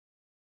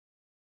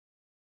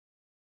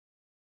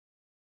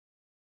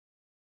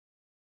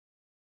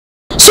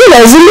So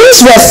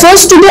resilience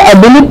refers to the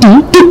ability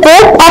to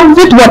cope up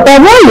with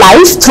whatever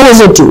life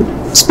throws at you.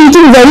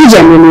 Speaking very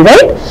generally,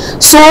 right?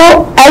 So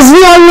as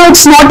we all know,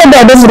 it's not a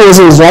bed of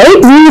roses, right?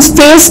 We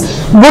face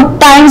good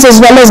times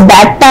as well as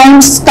bad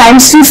times.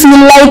 Times we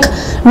feel like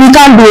we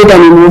can't do it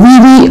anymore.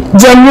 We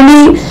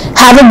generally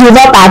have a give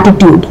up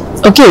attitude.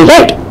 Okay,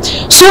 right?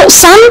 So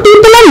some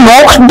people are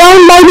knocked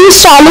down by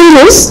these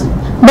challenges,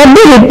 but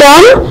they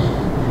return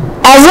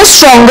as a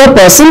stronger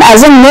person,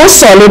 as a more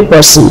solid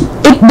person.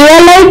 They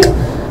are like,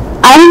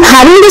 I'm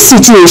having this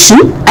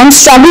situation, I'm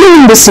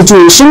struggling in this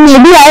situation,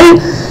 maybe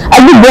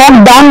I'll be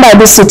brought down by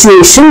this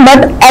situation,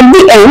 but at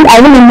the end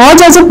I will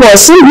emerge as a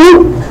person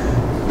who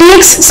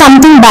takes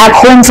something back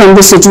home from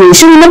the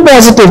situation in a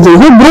positive way,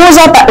 who grows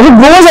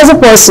as a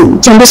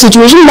person from the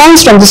situation,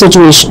 learns from the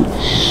situation.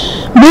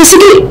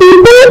 Basically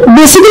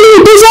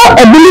it is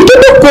our ability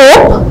to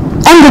cope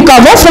and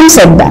recover from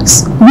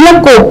setbacks. We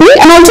are coping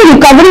and also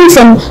recovering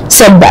from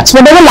setbacks,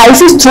 whatever life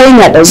is throwing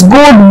at us,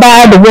 good,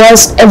 bad,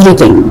 worst,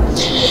 everything.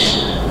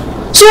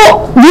 So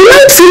we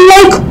might feel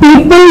like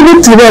people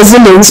with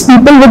resilience,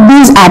 people with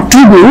these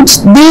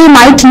attributes, they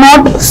might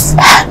not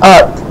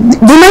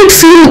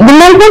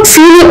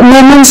feel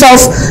moments of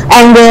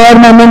anger,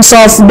 moments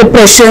of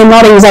depression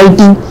or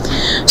anxiety.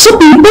 So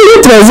people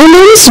with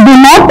resilience do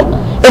not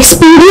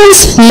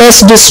experience less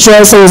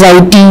distress,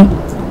 anxiety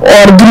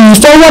or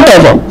grief or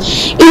whatever.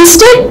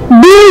 Instead,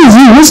 they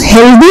use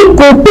healthy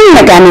coping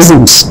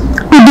mechanisms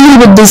to deal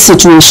with these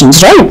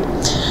situations, right?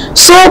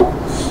 So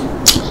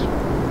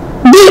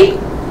they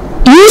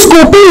use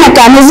coping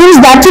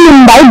mechanisms that will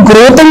imbibe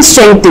growth and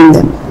strength in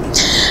them.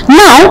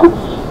 Now,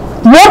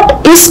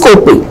 what is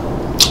coping?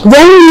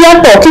 When we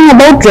are talking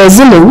about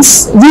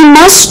resilience, we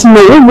must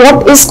know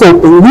what is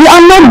coping. We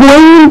are not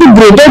going into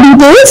greater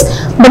details,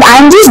 but I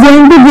am just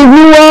going to give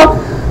you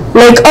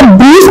a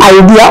brief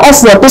idea of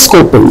what is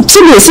coping.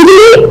 So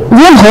basically,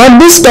 we have heard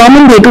this term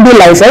in day-to-day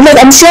life, right?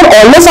 Like I'm sure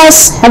all of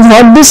us have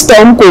heard this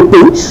term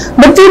coping,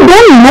 but we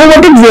don't know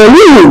what it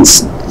really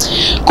means.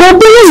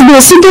 Coping is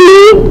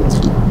basically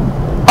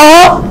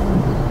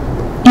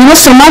a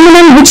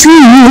phenomenon which we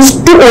use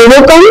to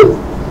overcome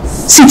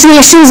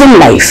situations in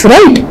life,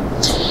 right?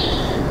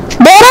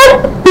 There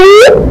are two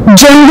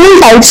general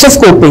types of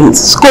coping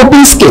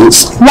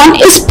skills. One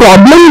is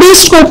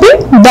problem-based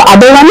coping, the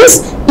other one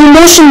is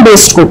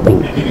emotion-based coping.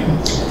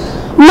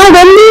 Now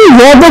when we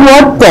hear the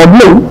word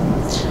problem,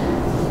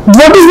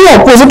 what is the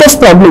opposite of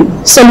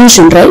problem?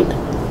 Solution, right?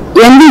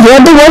 When we hear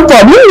the word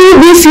problem,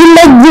 we feel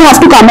like we have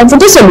to come up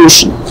with a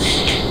solution.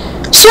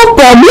 So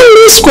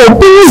problem-based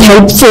coping is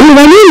helpful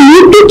when you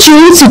need to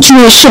change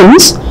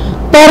situations,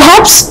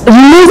 perhaps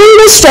removing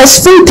the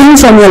stressful thing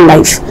from your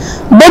life.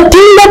 The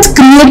thing that's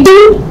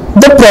creating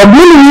the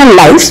problem in your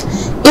life,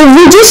 if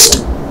we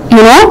just,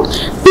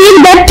 take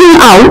that thing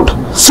out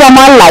from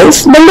our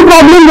life, then the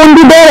problem won't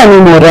be there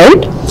anymore,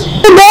 right?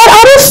 So there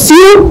are a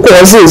few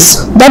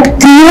causes that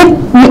create,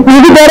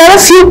 maybe there are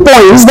a few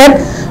points that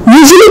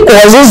usually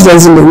causes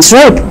resilience,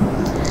 right?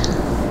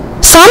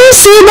 Some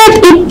say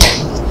that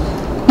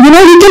we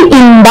can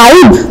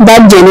imbibe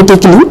that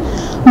genetically,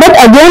 but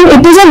again,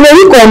 it is a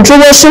very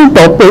controversial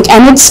topic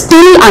and it's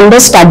still under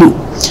study.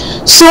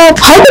 So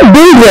how to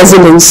build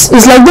resilience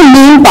is like the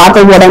main part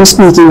of what I'm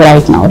speaking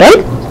right now,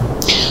 right?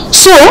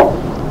 So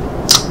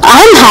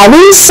I'm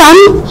having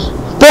some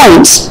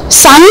points,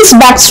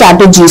 science-backed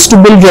strategies to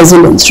build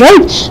resilience,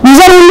 right? These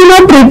are only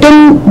not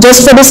written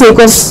just for the sake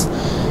of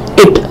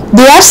it.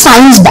 They are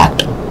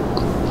science-backed.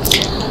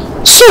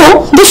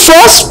 So the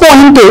first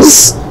point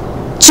is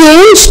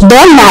change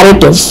the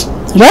narrative,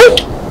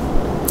 right?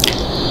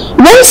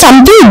 When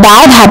something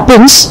bad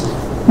happens,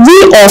 we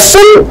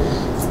often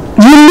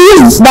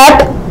relive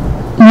that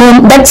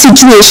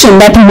situation,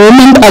 that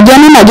moment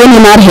again and again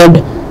in our head,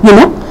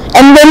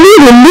 and when we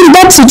relive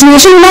that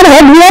situation in our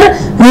head, we are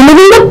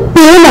reliving the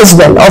pain as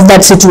well of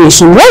that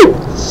situation, right?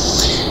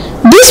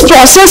 This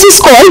process is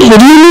called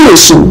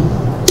rumination.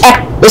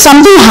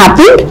 Something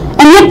happened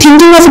and we are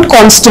thinking of it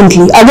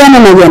constantly, again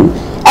and again,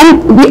 and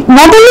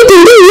not only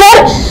thinking, we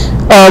are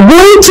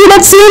going through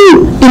that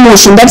same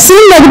emotion, that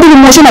same negative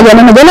emotion again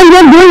and again, and we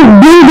are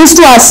doing this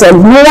to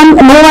ourselves. No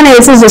one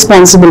else is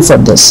responsible for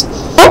this.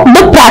 So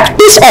the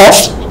practice of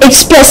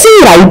expressive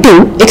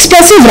writing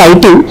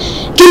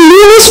can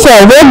move us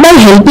forward by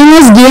helping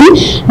us gain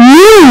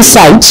new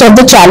insights of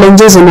the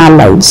challenges in our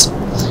lives.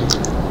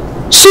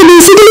 So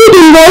basically it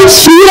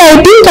involves free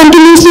writing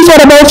continuously for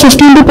about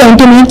 15 to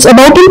 20 minutes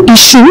about an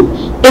issue,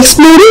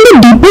 exploring the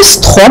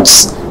deepest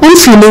thoughts and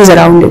feelings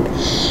around it.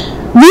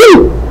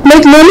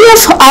 Many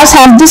of us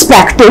have this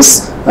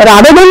practice,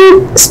 rather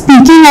than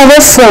speaking over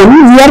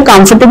phone, we are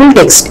comfortable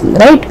texting,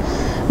 right?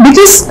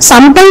 Because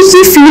sometimes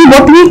we feel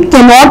what we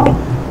cannot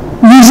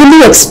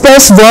usually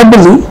express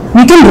verbally,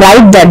 we can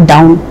write that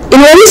down in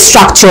a very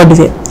structured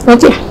way,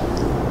 okay?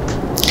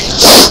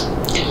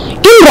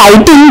 In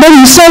writing, the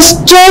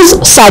researchers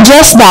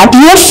suggest that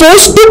you are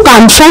forced to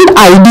confront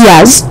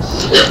ideas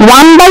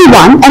one by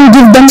one and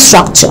give them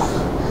structure.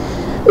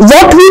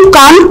 What we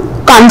can't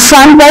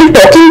confront while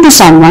talking to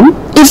someone,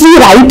 if we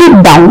write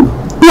it down,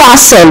 to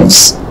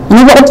ourselves.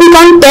 What we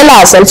can't tell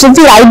ourselves, if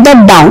we write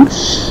that down,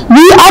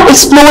 we are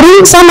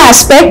exploring some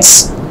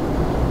aspects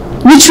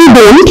which we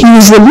don't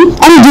usually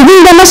and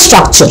giving them a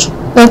structure,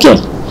 okay,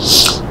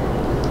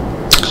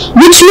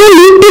 which may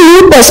lead to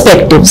new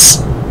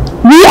perspectives.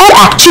 We are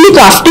actually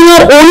crafting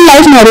our own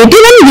life narrative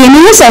and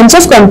gaining a sense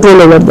of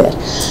control over there.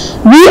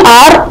 We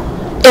are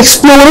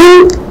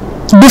exploring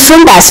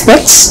different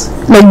aspects,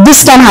 like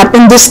this can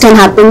happen,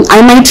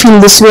 I might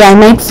feel this way, I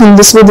might feel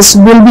this way, this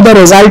will be the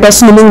result of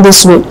feeling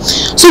this way.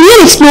 So we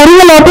are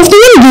exploring a lot of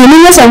things and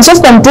gaining a sense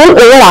of control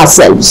over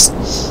ourselves.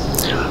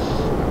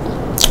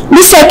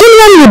 The second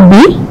one would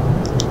be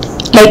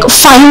like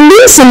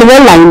finding silver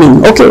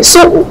lining. Okay,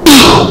 so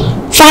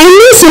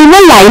finding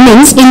silver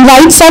linings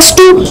invites us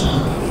to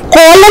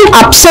call an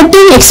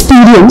upsetting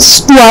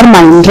experience to our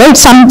mind, right?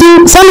 Some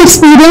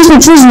experience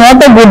which was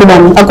not a good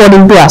one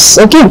according to us,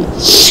 okay?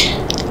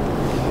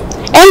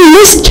 And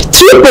list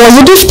 3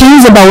 positive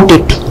things about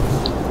it.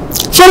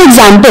 For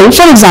example,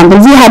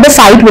 we had a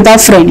fight with our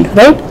friend,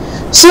 right?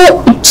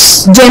 So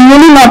it's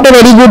generally not a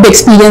very good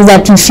experience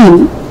that we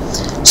feel.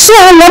 So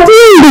what we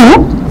will do,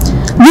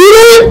 we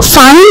will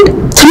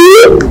find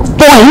 3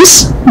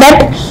 points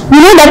that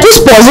that was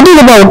positive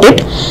about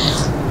it,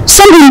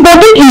 some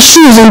important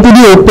issues into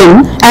the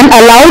open, and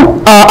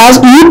allow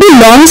you to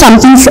learn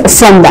something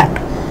from that.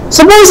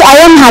 Suppose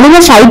I am having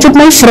a fight with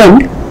my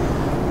friend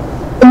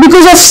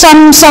because of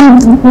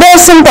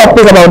there's some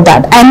topic about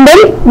that, and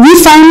then we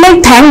find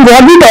like, thank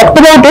God we talked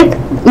about it.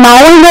 Now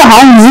I know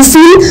how you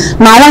feel,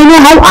 now I know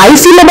how I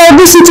feel about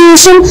the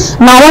situation,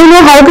 now I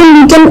know how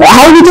we can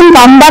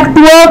come back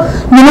to a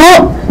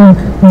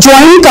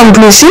joint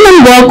conclusion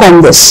and work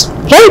on this,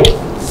 right?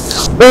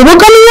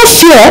 Overcoming a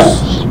fear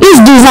is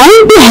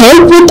designed to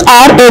help with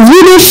our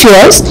everyday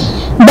fears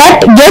that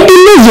get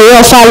in the way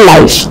of our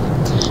life.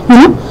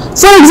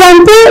 For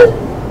example,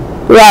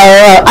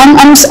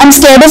 I'm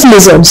scared of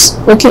lizards,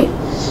 okay?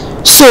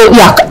 So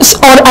yeah,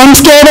 or I'm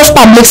scared of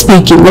public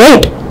speaking,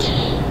 right?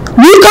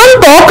 We can't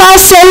talk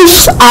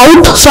ourselves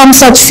out from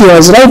such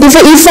fears, right?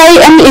 If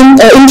I am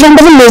in front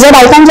of a lizard,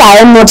 I can't say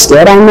I am not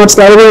scared, I won't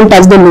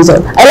touch the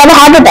lizard. I'll have a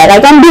heart attack, I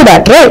can't do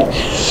that, right?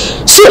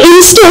 So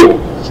instead,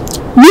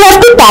 we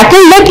have to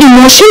tackle that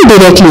emotion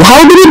directly.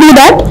 How do we do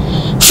that?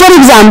 For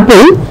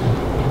example,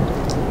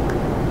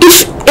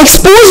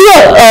 expose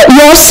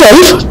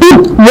yourself to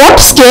what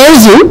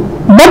scares you,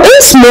 but in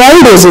small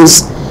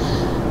doses.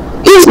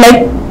 If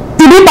like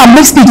today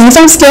public speaking, if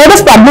I'm scared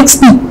of public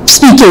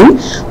speaking,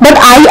 but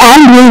I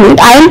am doing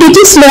it, I am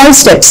taking small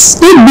steps,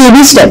 take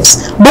baby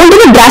steps. Don't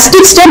take a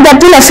drastic step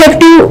that will affect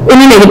you in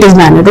a negative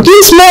manner, okay?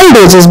 Small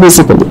doses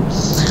basically.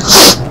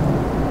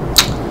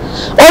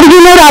 Or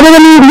rather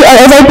than,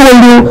 as I told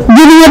you,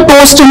 giving a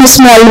toast in a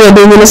small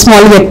wedding, in a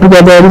small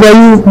get-together where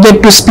you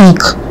get to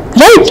speak,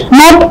 right?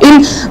 Not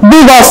in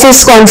big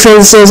office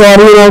conferences or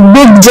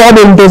big job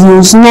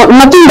interviews,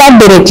 nothing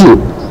that directly.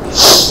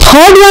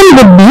 Third one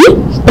would be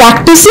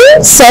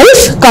practicing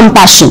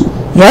self-compassion,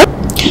 right?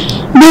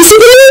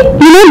 Basically,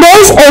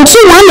 there's also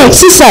one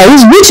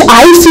exercise which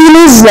I feel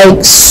is like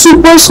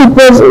super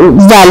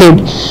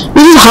valid,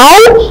 which is how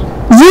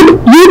would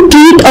you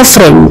treat a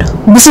friend?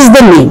 This is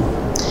the name.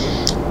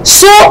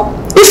 So,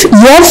 if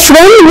your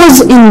friend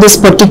was in this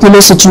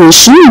particular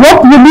situation,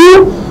 what would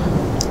you,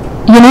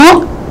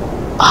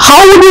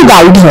 how would you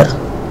guide her?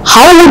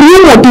 How would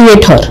you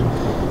motivate her?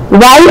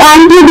 Why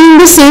aren't you doing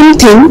the same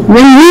thing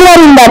when you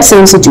are in that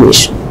same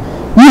situation?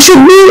 You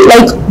should be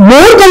like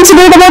more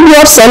considerate about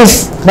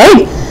yourself,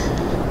 right?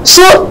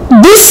 So,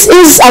 this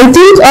is, I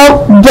think,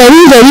 a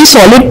very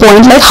solid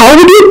point. Like, how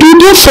would you treat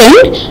your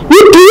friend?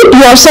 You treat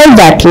yourself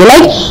that way.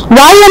 Like,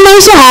 why am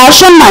I so harsh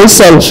on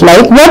myself?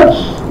 Like,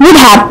 what would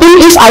happen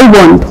if I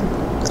weren't?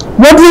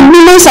 What would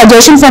be my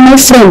suggestion for my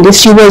friend if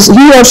he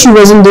or she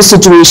was in this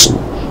situation?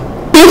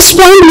 Next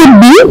point would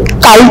be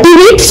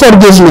cultivate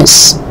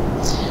forgiveness.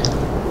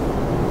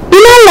 In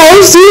our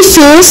lives, we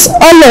face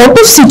a lot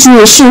of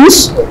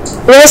situations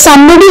where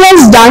somebody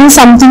has done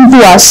something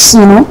to us,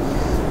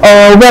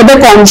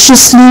 whether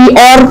consciously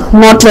or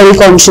not very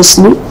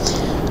consciously.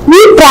 We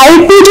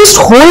try to just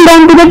hold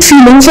on to that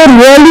feeling for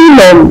really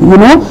long,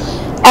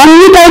 and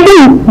we try to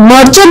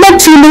nurture that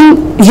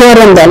feeling here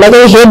and there, like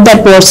I hate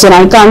that person,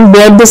 I can't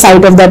bear the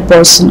sight of that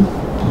person.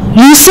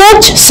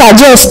 Research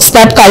suggests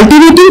that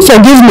cultivating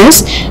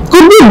forgiveness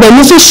could be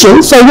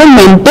beneficial for your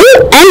mental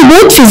and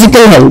both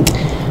physical health.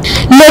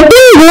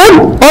 Letting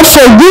go or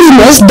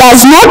forgiveness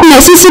does not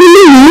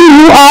necessarily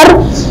mean you are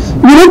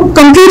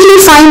completely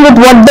fine with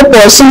what the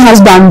person has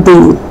done to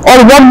you,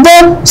 or what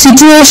the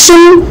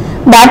situation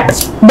that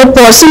the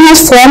person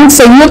has formed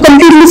for you. You're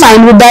completely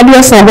fine with that, you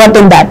have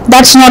forgotten that.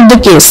 That's not the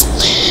case.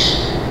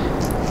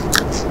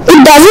 It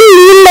doesn't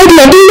mean like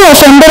letting the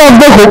offender off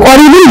the hook or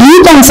even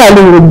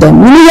reconciling with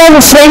them. You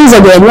are friends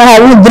again, you are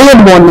having a great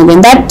bond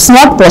again. That's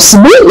not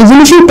possible.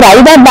 Even if you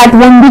try that, that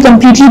won't be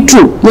completely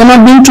true. You're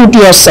not being true to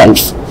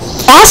yourself.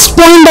 Last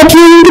point that we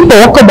need to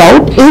talk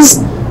about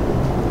is,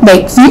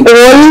 like we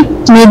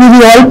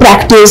all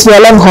practice, we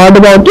all have heard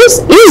about this,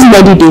 is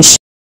meditation.